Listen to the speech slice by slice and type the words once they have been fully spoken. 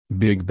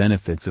Big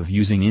benefits of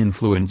using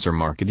influencer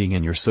marketing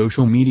in your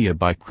social media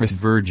by Chris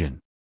Virgin.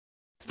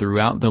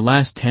 Throughout the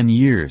last 10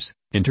 years,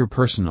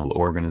 interpersonal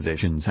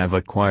organizations have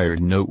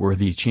acquired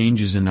noteworthy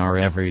changes in our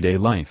everyday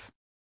life.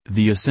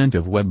 The ascent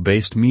of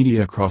web-based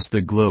media across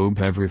the globe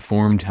have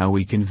reformed how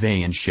we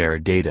convey and share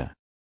data.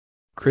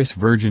 Chris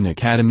Virgin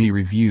Academy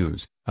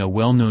Reviews, a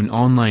well-known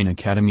online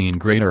academy in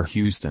Greater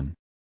Houston.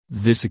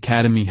 This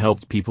academy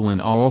helped people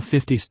in all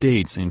 50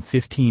 states and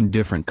 15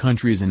 different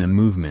countries in a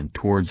movement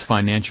towards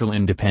financial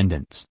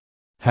independence.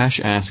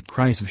 Ask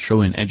Chris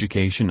Show, an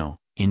educational,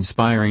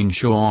 inspiring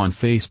show on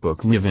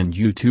Facebook Live and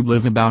YouTube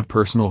Live about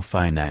personal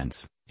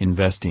finance,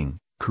 investing,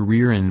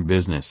 career and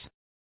business.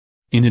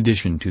 In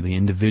addition to the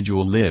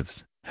individual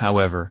lives,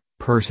 however,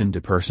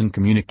 person-to-person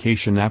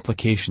communication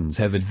applications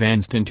have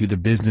advanced into the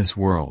business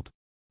world.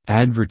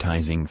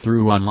 Advertising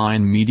through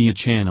online media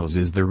channels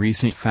is the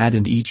recent fad,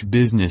 and each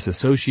business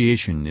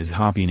association is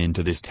hopping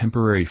into this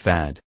temporary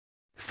fad.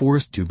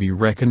 Forced to be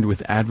reckoned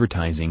with,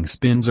 advertising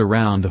spins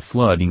around the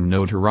flooding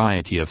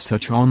notoriety of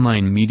such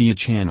online media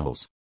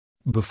channels.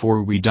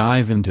 Before we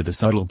dive into the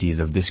subtleties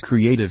of this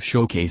creative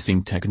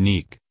showcasing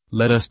technique,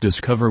 let us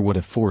discover what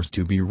a force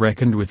to be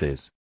reckoned with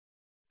is.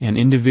 An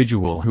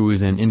individual who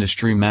is an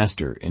industry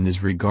master and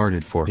is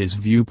regarded for his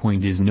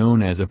viewpoint is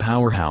known as a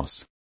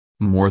powerhouse.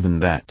 More than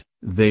that,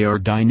 they are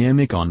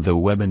dynamic on the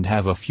web and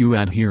have a few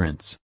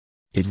adherents.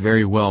 It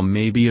very well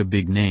may be a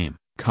big name,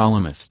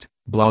 columnist,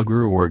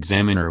 blogger or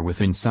examiner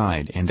with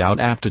inside and out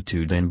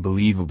aptitude and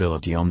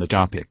believability on the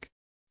topic.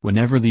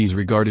 Whenever these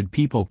regarded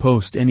people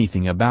post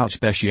anything about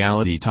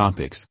specialty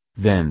topics,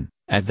 then,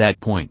 at that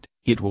point,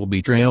 it will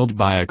be trailed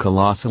by a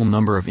colossal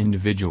number of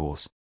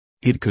individuals.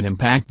 It could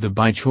impact the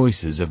buy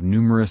choices of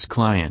numerous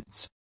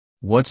clients.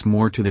 What's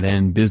more to that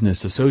end,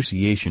 business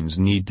associations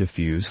need to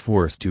fuse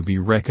force to be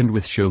reckoned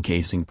with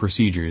showcasing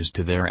procedures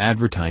to their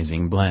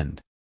advertising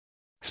blend.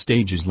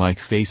 Stages like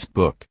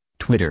Facebook,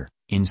 Twitter,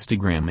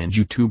 Instagram and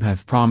YouTube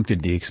have prompted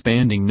the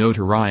expanding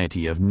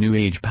notoriety of new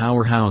age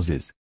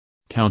powerhouses.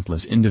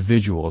 Countless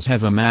individuals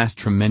have amassed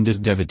tremendous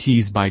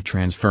devotees by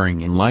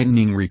transferring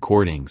enlightening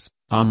recordings,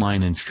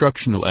 online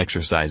instructional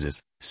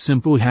exercises,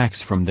 simple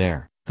hacks from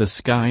there. The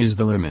sky is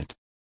the limit.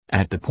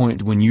 At the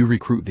point when you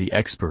recruit the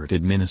expert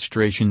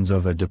administrations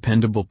of a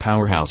dependable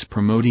powerhouse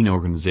promoting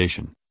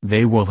organization,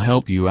 they will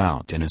help you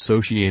out in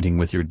associating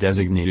with your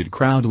designated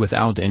crowd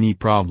without any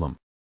problem.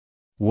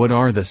 What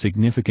are the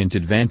significant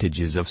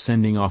advantages of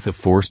sending off a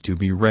force to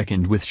be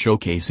reckoned with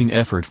showcasing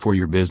effort for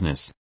your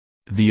business?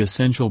 The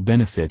essential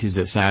benefit is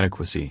its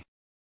adequacy.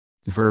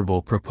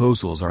 Verbal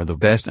proposals are the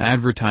best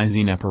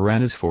advertising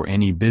apparatus for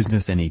any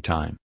business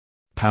anytime.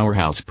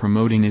 Powerhouse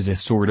promoting is a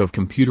sort of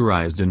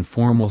computerized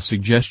informal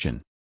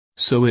suggestion.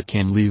 So it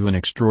can leave an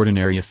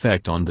extraordinary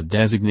effect on the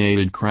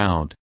designated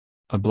crowd.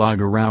 A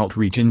blogger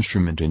outreach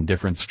instrument and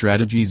different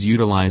strategies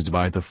utilized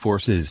by the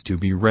forces to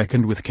be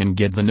reckoned with can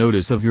get the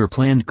notice of your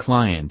planned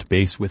client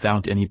base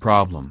without any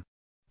problem.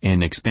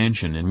 An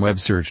expansion in web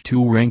search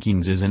tool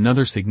rankings is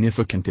another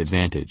significant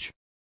advantage.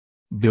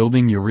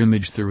 Building your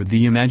image through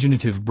the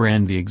imaginative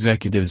brand, the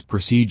executive's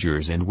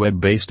procedures and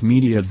web-based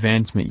media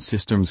advancement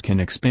systems can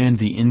expand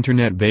the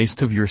internet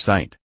base of your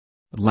site.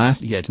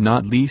 Last yet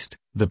not least,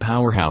 the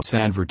powerhouse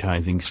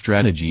advertising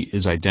strategy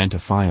is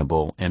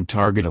identifiable and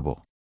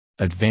targetable.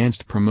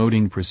 Advanced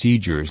promoting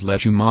procedures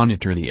let you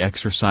monitor the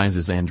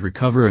exercises and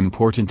recover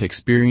important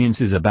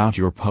experiences about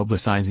your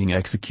publicizing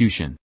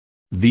execution.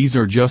 These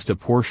are just a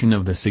portion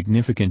of the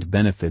significant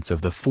benefits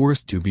of the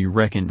force to be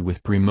reckoned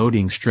with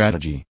promoting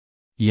strategy.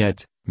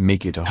 Yet,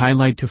 make it a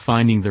highlight to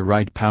finding the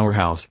right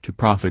powerhouse to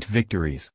profit victories.